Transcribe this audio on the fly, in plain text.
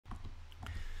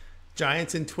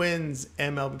Giants and Twins,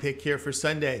 MLB pick here for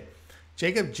Sunday.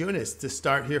 Jacob Junis to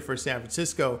start here for San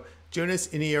Francisco.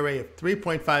 Junis, an ERA of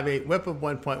 3.58, whip of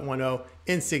 1.10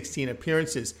 in 16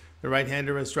 appearances. The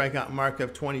right-hander has a strikeout mark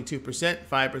of 22%,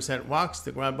 5% walks.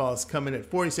 The ground ball is coming at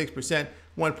 46%,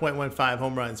 1.15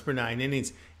 home runs per 9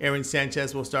 innings. Aaron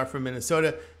Sanchez will start for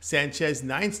Minnesota. Sanchez,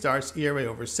 9 starts, ERA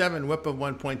over 7, whip of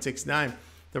 1.69.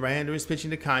 The right-hander is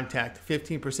pitching to contact,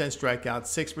 15% strikeouts,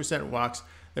 6% walks.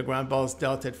 The ground ball is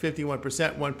dealt at 51%,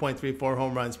 1.34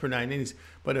 home runs per 9 innings.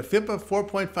 But a FIP of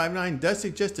 4.59 does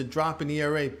suggest a drop in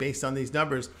ERA based on these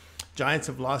numbers. Giants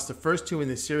have lost the first 2 in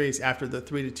the series after the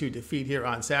 3-2 defeat here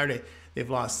on Saturday. They've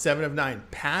lost 7 of 9.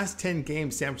 Past 10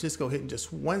 games, San Francisco hitting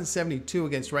just 172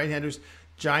 against right-handers.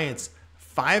 Giants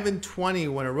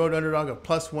 5-20 when a road underdog of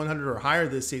plus 100 or higher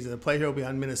this season. The play here will be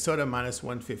on Minnesota minus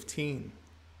 115.